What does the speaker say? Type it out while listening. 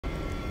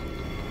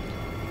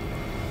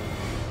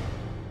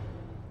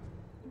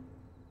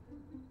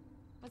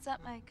What's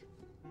up, Mike?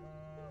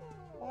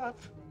 What?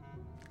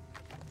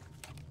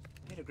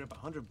 Paid a grip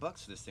 $100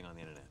 for this thing on the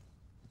internet.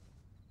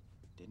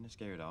 Didn't it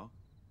scare you at all?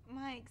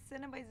 Mike,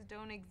 Cenobites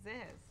don't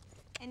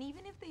exist. And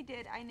even if they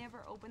did, I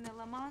never opened the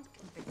Lamont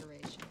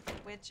configuration,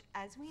 which,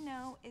 as we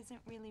know, isn't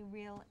really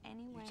real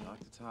anyway. You talk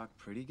the talk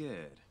pretty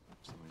good.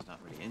 Someone's not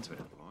really into it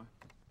anymore.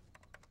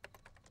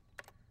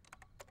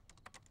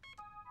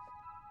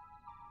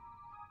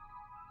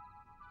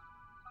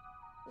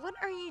 What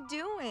are you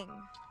doing?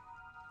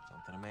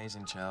 Something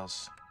amazing,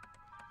 Chels.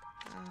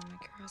 Oh, my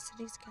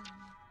curiosity's killing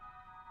me.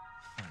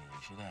 Funny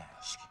you should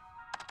ask.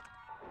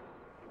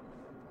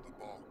 The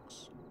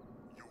box.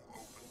 You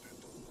opened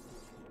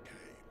it.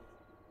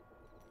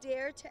 Game.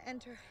 Dare to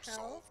enter hell?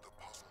 Solve the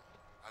puzzle.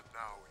 And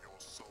now your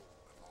soul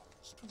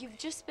belongs to You've me.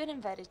 just been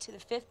invited to the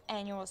 5th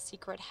annual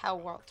secret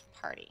Hellworld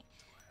party.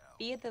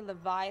 Be at the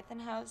Leviathan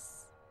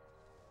House.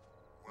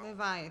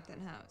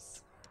 Leviathan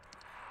House.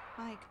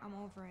 Mike, I'm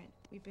over it.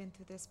 We've been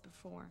through this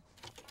before.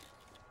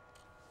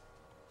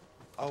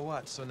 Oh,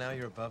 what? So now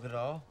you're above it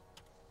all?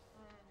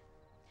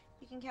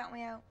 You can count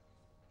me out.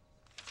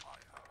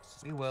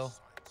 We will.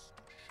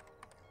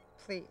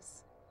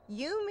 Please.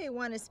 You may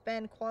want to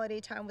spend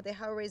quality time with the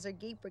Hellraiser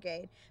Geek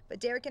Brigade,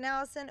 but Derek and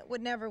Allison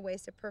would never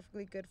waste a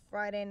perfectly good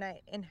Friday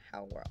night in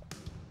Hellworld.